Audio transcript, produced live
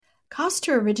Costs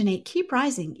to originate keep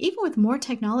rising, even with more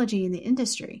technology in the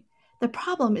industry. The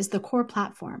problem is the core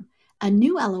platform. A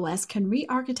new LOS can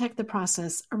re-architect the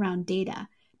process around data,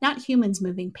 not humans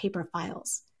moving paper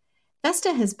files.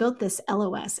 Vesta has built this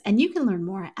LOS, and you can learn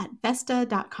more at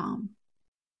Vesta.com.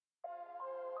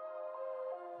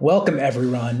 Welcome,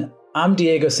 everyone. I'm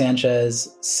Diego Sanchez,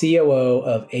 COO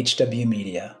of HW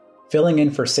Media, filling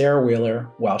in for Sarah Wheeler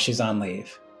while she's on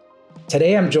leave.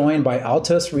 Today, I'm joined by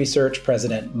Altos Research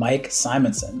President Mike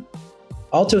Simonsen.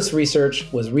 Altos Research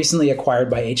was recently acquired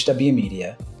by HW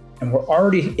Media, and we're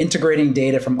already integrating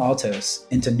data from Altos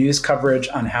into news coverage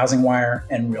on HousingWire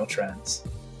and Real Trends.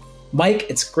 Mike,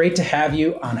 it's great to have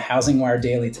you on HousingWire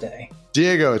Daily today.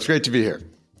 Diego, it's great to be here.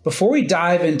 Before we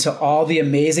dive into all the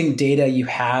amazing data you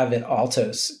have at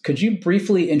Altos, could you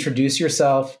briefly introduce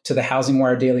yourself to the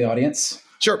HousingWire Daily audience?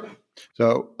 Sure.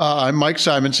 So I'm Mike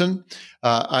Simonsen.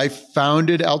 I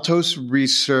founded Altos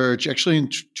Research actually in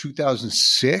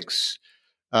 2006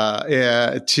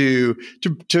 to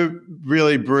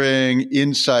really bring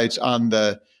insights on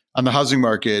the housing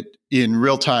market in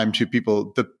real time to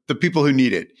people, the people who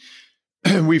need it.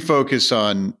 We focus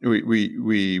on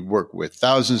we work with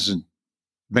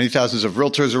many thousands of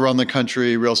realtors around the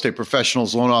country, real estate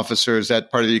professionals, loan officers,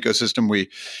 that part of the ecosystem.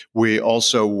 We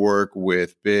also work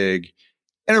with big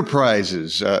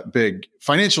enterprises, big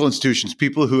financial institutions,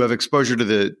 people who have exposure to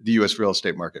the U.S. real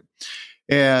estate market.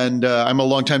 And I'm a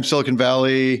longtime Silicon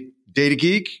Valley data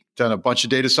geek, done a bunch of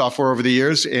data software over the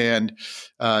years, and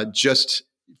just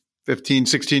 15,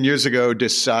 16 years ago,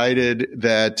 decided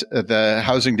that the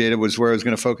housing data was where I was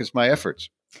going to focus my efforts.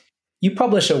 You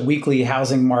publish a weekly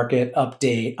housing market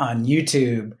update on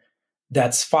YouTube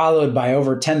that's followed by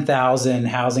over 10,000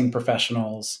 housing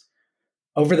professionals.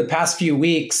 Over the past few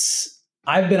weeks,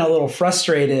 I've been a little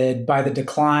frustrated by the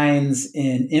declines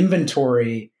in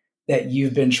inventory that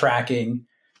you've been tracking.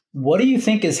 What do you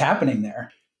think is happening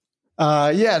there?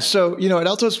 So, at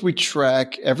Altos, we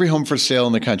track every home for sale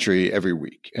in the country every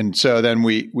week. And so then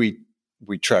we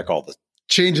track all the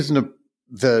changes in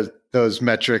those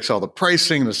metrics, all the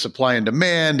pricing, the supply and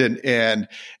demand. And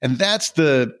that's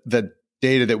the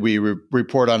data that we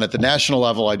report on at the national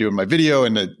level. I do in my video,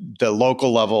 and the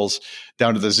local levels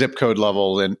down to the zip code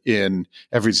level in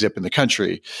every zip in the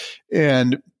country.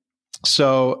 And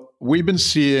so we've been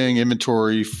seeing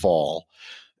inventory fall.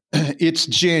 It's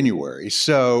January,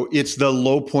 so it's the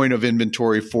low point of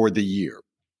inventory for the year.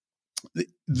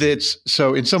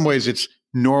 So in some ways, it's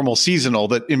normal seasonal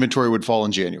that inventory would fall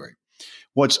in January.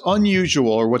 What's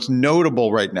unusual or what's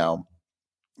notable right now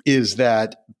is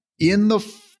that in the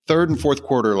third and fourth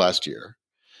quarter last year,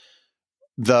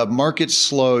 the market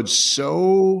slowed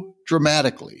so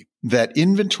dramatically that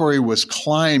inventory was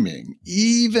climbing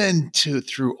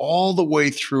through all the way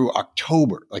through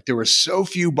October. Like there were so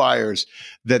few buyers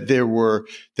that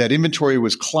inventory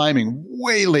was climbing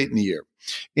way late in the year.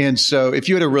 And so if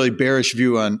you had a really bearish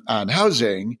view on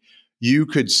housing, you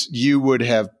would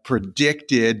have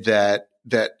predicted that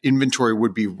inventory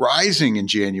would be rising in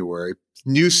January.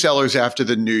 New sellers after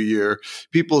the new year,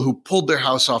 people who pulled their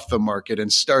house off the market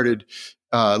and started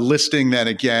listing then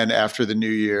again after the new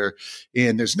year,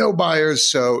 and there's no buyers.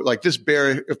 So like this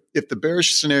if the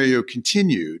bearish scenario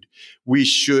continued, we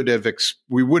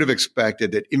would have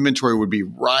expected that inventory would be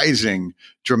rising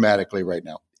dramatically right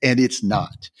now. And it's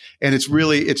not. And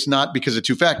it's not because of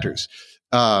two factors.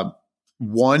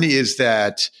 One is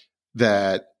that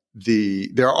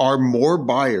there are more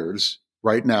buyers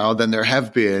right now than there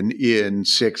have been in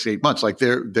 6-8 months. Like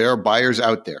there are buyers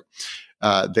out there.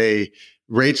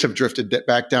 Rates have drifted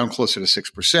back down closer to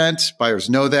 6%. Buyers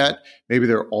know that. Maybe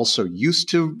they're also used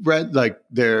to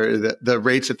the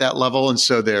rates at that level, and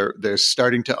so they're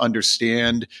starting to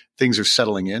understand things are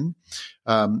settling in.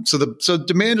 So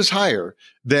demand is higher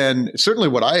than certainly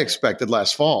what I expected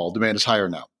last fall. Demand is higher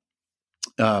now.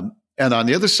 And on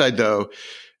the other side, though,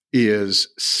 is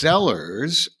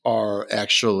sellers are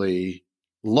actually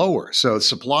lower. So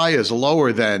supply is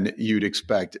lower than you'd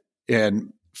expect,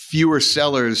 and fewer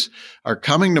sellers are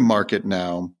coming to market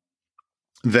now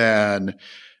than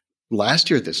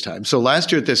last year at this time. So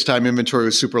last year at this time, inventory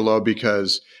was super low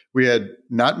because we had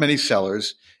not many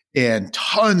sellers and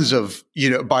tons of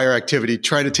buyer activity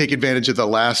trying to take advantage of the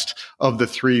last of the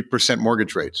 3%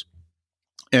 mortgage rates.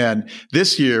 And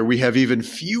this year we have even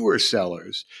fewer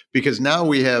sellers because now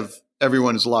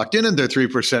everyone is locked in their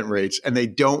 3% rates and they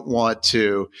don't want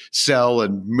to sell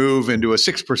and move into a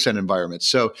 6% environment.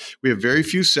 So we have very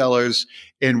few sellers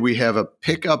and we have a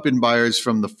pickup in buyers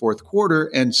from the fourth quarter,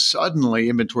 and suddenly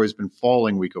inventory has been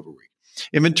falling week over week.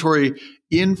 Inventory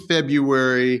in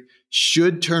February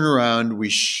should turn around. We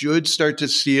should start to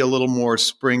see a little more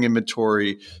spring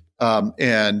inventory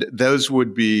And those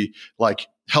would be like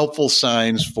helpful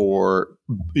signs for,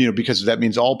 because that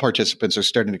means all participants are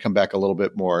starting to come back a little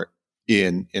bit more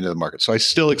into the market. So I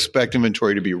still expect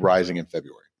inventory to be rising in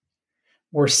February.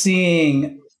 We're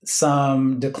seeing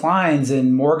some declines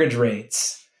in mortgage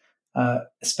rates,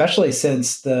 especially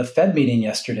since the Fed meeting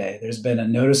yesterday. There's been a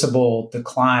noticeable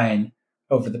decline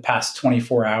over the past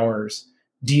 24 hours.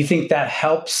 Do you think that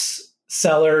helps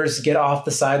sellers get off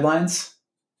the sidelines?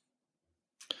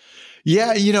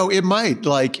 Yeah, it might.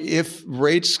 Like if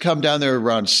rates come down there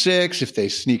around 6, if they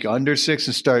sneak under 6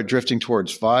 and start drifting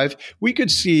towards 5, we could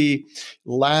see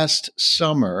last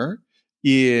summer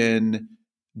in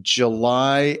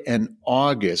July and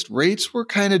August, rates were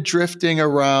kind of drifting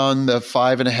around the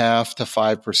 5.5% to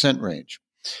 5% range.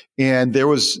 And there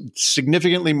was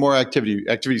significantly more activity.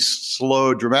 Activity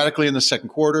slowed dramatically in the second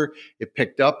quarter. It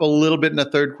picked up a little bit in the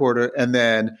third quarter. And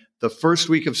then the first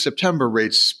week of September,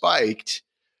 rates spiked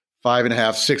 5.5%,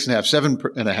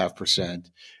 6.5%,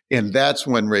 7.5%. And that's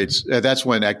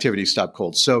when activity stopped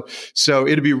cold. So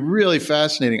it'd be really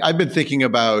fascinating. I've been thinking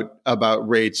about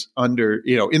rates under,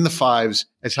 in the 5s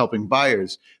as helping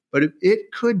buyers, but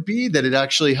it could be that it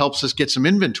actually helps us get some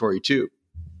inventory too.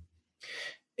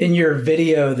 In your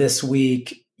video this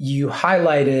week, you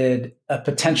highlighted a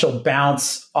potential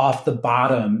bounce off the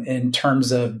bottom in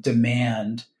terms of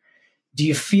demand. Do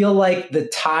you feel like the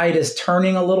tide is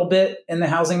turning a little bit in the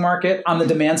housing market on the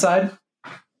demand side?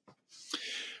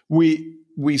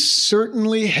 We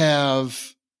certainly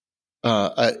have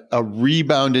a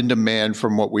rebound in demand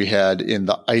from what we had in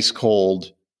the ice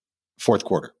cold fourth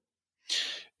quarter,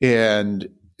 and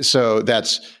so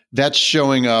that's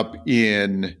showing up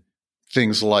in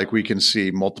things like we can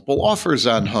see multiple offers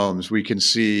on homes. We can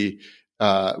see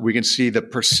the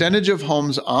percentage of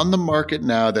homes on the market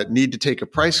now that need to take a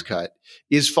price cut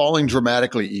is falling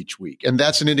dramatically each week. And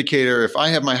that's an indicator. If I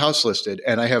have my house listed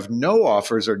and I have no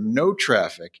offers or no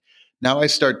traffic, now I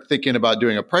start thinking about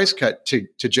doing a price cut to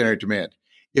generate demand.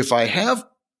 If I have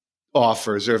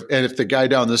offers, and if the guy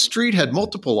down the street had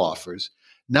multiple offers,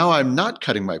 now I'm not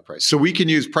cutting my price. So we can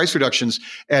use price reductions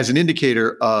as an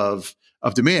indicator of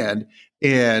demand.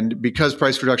 And because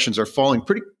price reductions are falling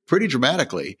pretty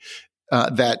dramatically,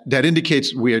 that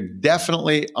indicates we are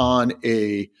definitely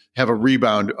have a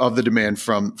rebound of the demand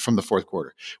from the fourth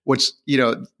quarter.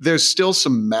 There's still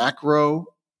some macro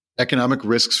economic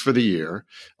risks for the year.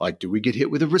 Like, do we get hit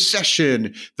with a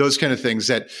recession? Those kind of things.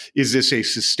 Is this a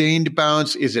sustained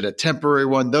bounce? Is it a temporary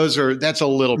one? That's a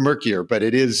little murkier, but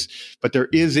there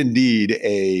is indeed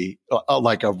a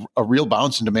real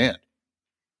bounce in demand.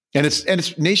 And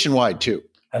it's nationwide too.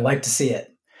 I'd like to see it.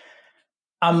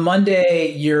 On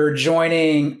Monday, you're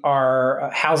joining our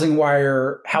Housing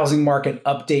Wire Housing Market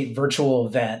Update virtual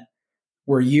event,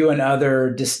 where you and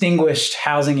other distinguished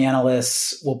housing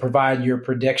analysts will provide your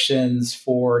predictions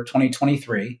for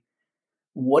 2023.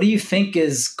 What do you think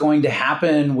is going to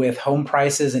happen with home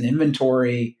prices and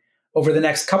inventory over the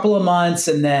next couple of months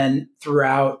and then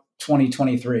throughout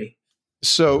 2023?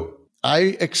 So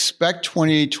I expect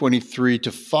 2023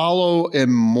 to follow a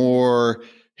more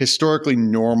historically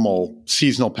normal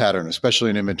seasonal pattern,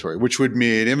 especially in inventory, which would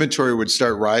mean inventory would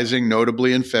start rising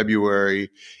notably in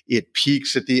February. It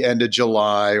peaks at the end of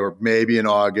July or maybe in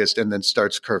August and then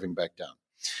starts curving back down.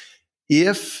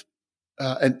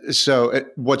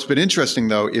 What's been interesting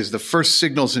though is the first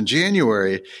signals in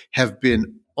January have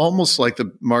been almost like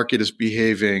the market is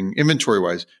behaving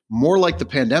inventory-wise, more like the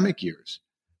pandemic years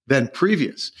than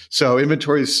previous. So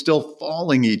inventory is still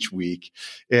falling each week.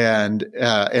 And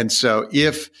so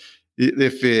if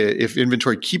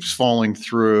inventory keeps falling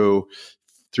through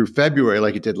February,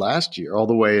 like it did last year, all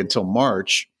the way until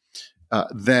March,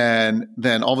 then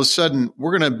all of a sudden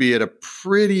we're going to be at a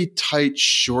pretty tight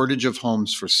shortage of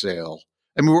homes for sale.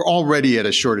 I mean, we're already at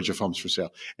a shortage of homes for sale,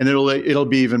 and it'll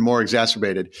be even more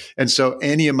exacerbated. And so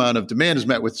any amount of demand is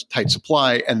met with tight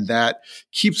supply, and that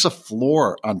keeps a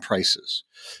floor on prices.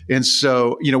 And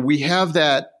so, we have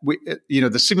that,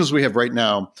 the signals we have right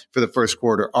now for the first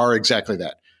quarter are exactly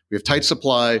that. We have tight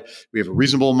supply. We have a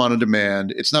reasonable amount of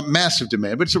demand. It's not massive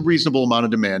demand, but it's a reasonable amount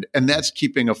of demand. And that's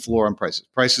keeping a floor on prices.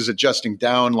 Prices adjusting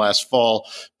down last fall,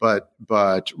 but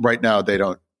right now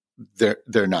they're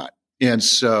not. And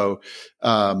so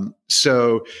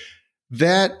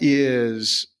that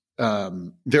is,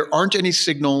 there aren't any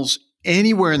signals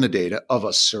anywhere in the data of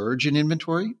a surge in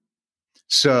inventory.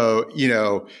 So,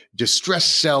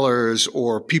 distressed sellers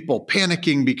or people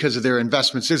panicking because of their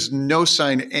investments, there's no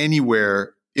sign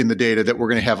anywhere in the data that we're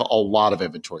going to have a lot of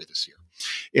inventory this year.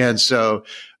 And so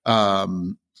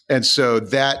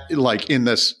that, like in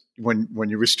this when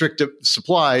you restrict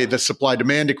supply, the supply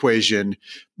demand equation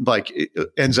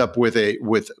it ends up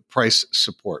with price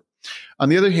support. On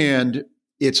the other hand,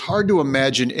 it's hard to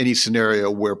imagine any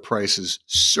scenario where prices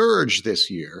surge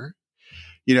this year.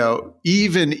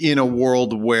 Even in a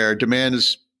world where demand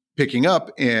is picking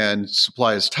up and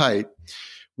supply is tight,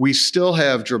 we still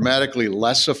have dramatically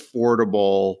less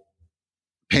affordable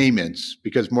payments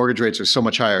because mortgage rates are so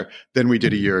much higher than we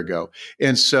did a year ago.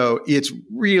 And so it's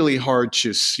really hard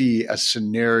to see a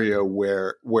scenario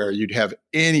where you'd have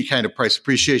any kind of price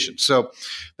appreciation. So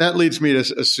that leads me to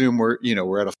assume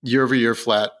we're at a year-over-year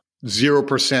flat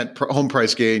 0% home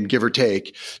price gain, give or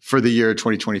take, for the year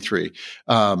 2023.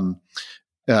 And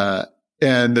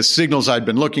the signals I'd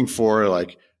been looking for,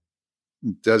 like,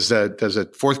 does a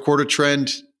fourth quarter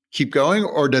trend keep going,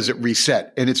 or does it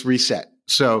reset? And it's reset.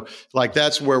 So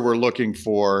that's where we're looking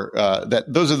for that.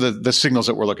 Those are the signals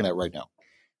that we're looking at right now.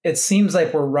 It seems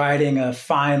like we're riding a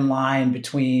fine line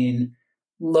between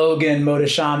Logan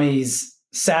Mohtashami's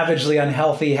savagely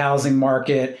unhealthy housing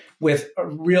market with a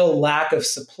real lack of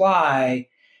supply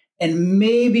and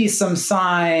maybe some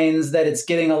signs that it's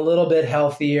getting a little bit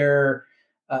healthier.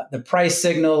 The price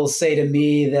signals say to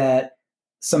me that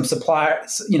some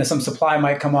supply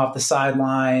might come off the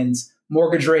sidelines.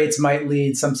 Mortgage rates might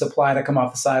lead some supply to come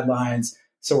off the sidelines.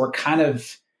 So we're kind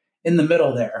of in the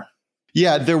middle there.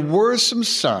 Yeah, there were some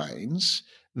signs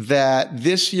that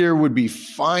this year would be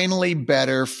finally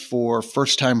better for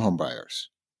first-time homebuyers.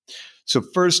 So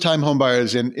first-time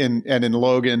homebuyers in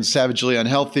Logan's savagely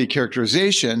unhealthy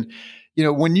characterization,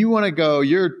 when you want to go,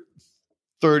 you're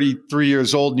 33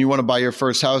 years old and you want to buy your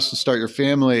first house and start your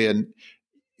family, and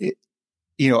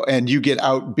and you get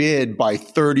outbid by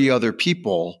 30 other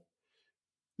people,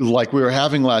 like we were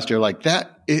having last year, like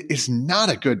that is not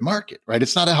a good market, right?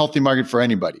 It's not a healthy market for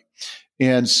anybody.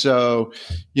 And so,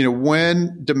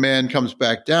 when demand comes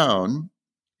back down,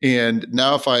 and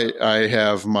now if I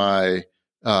have my,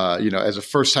 as a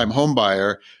first-time home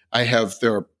buyer,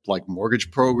 there are like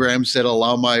mortgage programs that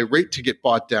allow my rate to get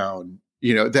bought down,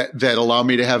 that allow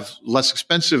me to have less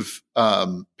expensive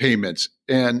payments.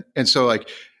 And so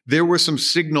there were some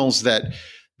signals that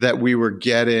we were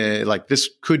getting, like this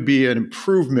could be an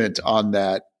improvement on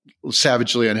that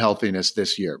savagely unhealthiness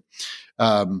this year.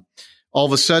 All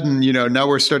of a sudden, now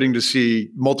we're starting to see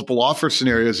multiple offer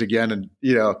scenarios again. And,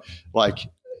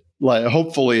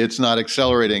 hopefully it's not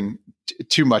accelerating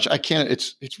too much.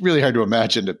 It's really hard to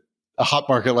imagine a hot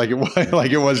market like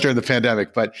it was during the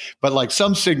pandemic, but like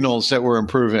some signals that we're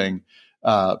improving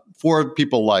for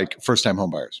people like first-time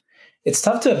homebuyers. It's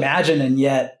tough to imagine. And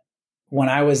yet when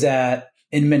I was at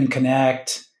Inman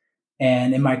Connect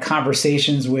and in my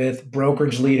conversations with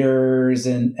brokerage leaders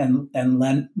and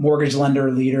mortgage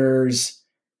lender leaders,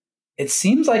 it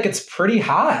seems like it's pretty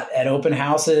hot at open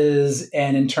houses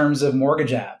and in terms of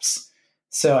mortgage apps.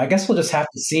 So I guess we'll just have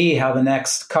to see how the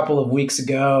next couple of weeks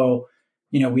go.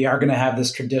 We are going to have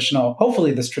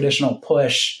hopefully this traditional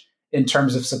push in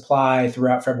terms of supply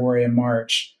throughout February and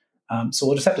March. So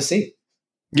we'll just have to see.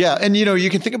 Yeah. And, you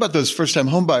can think about those first-time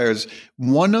home buyers.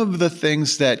 One of the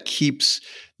things that keeps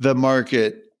the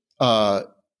market at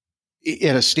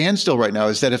a standstill right now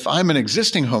is that if I'm an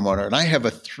existing homeowner and I have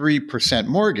a 3%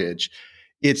 mortgage,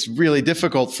 it's really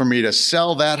difficult for me to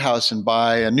sell that house and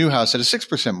buy a new house at a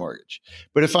 6% mortgage.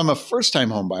 But if I'm a first-time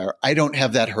home buyer, I don't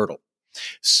have that hurdle.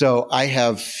 So I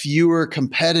have fewer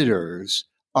competitors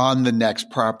on the next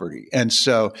property. And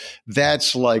so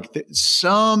that's like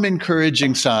some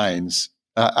encouraging signs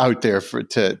out there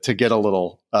to get a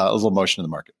little motion in the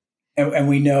market. And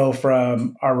we know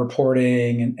from our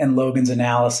reporting and Logan's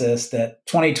analysis that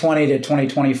 2020 to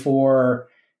 2024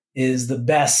 is the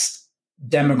best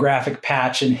demographic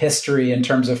patch in history in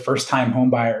terms of first-time home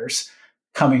buyers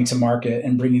coming to market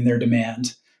and bringing their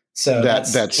demand. So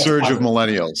that surge of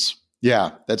millennials.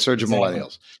 Yeah, that surge of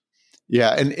millennials.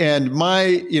 Yeah, and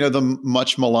my the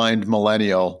much maligned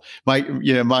millennial, my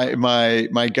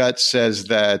gut says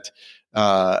that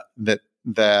like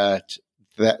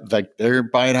they're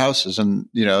buying houses, and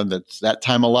that's that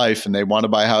time of life, and they want to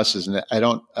buy houses, and I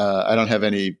don't have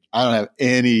any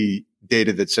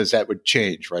data that says that would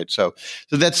change, right? So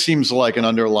that seems like an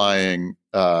underlying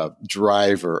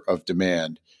driver of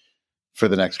demand for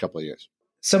the next couple of years.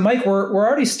 So, Mike, we're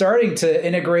already starting to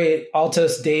integrate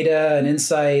Altos data and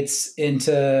insights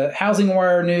into Housing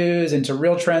Wire news, into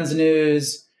Real Trends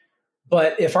news.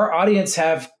 But if our audience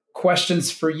have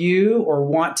questions for you or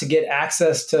want to get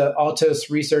access to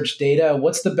Altos research data,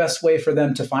 what's the best way for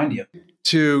them to find you?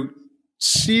 To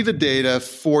see the data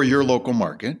for your local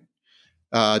market,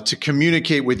 to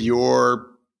communicate with your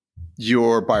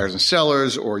your buyers and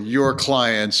sellers or your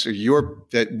clients or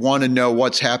that want to know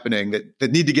what's happening,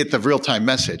 that need to get the real-time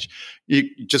message, you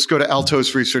just go to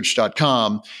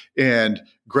altosresearch.com and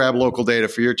grab local data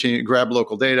for your team, grab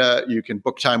local data. You can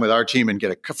book time with our team and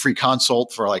get a free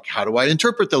consult for like, how do I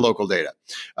interpret the local data?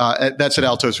 That's at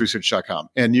altosresearch.com.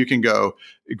 And you can go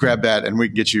grab that and we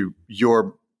can get you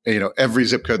your, every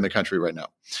zip code in the country right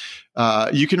now.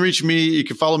 You can reach me. You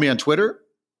can follow me on Twitter,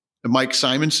 Mike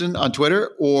Simonsen on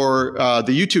Twitter, or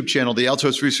the YouTube channel, the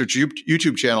Altos Research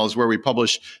YouTube channel is where we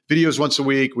publish videos once a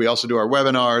week. We also do our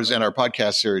webinars and our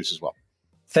podcast series as well.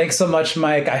 Thanks so much,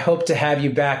 Mike. I hope to have you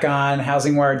back on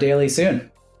Housing Wire Daily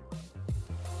soon.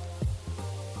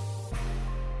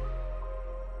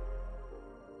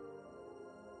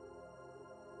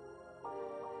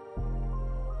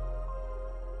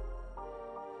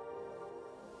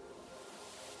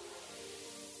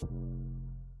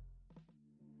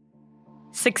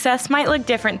 Success might look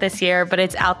different this year, but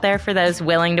it's out there for those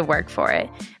willing to work for it.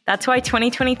 That's why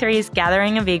 2023's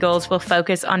Gathering of Eagles will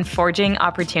focus on forging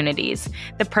opportunities,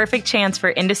 the perfect chance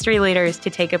for industry leaders to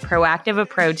take a proactive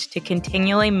approach to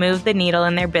continually move the needle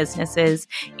in their businesses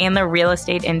and the real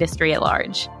estate industry at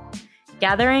large.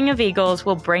 Gathering of Eagles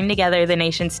will bring together the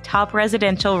nation's top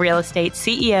residential real estate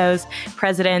CEOs,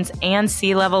 presidents, and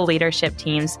C-level leadership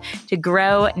teams to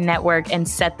grow, network, and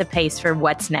set the pace for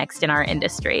what's next in our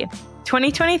industry.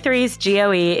 2023's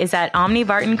GOE is at Omni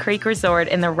Barton Creek Resort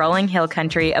in the Rolling Hill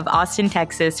Country of Austin,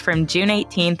 Texas from June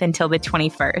 18th until the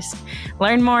 21st.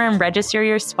 Learn more and register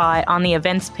your spot on the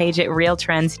events page at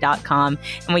realtrends.com,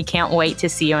 and we can't wait to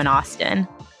see you in Austin.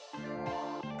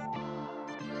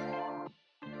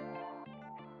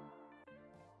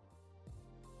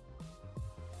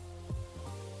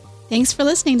 Thanks for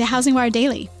listening to Housing Wire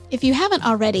Daily. If you haven't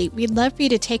already, we'd love for you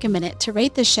to take a minute to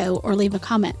rate the show or leave a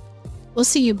comment. We'll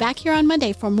see you back here on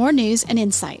Monday for more news and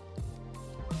insight.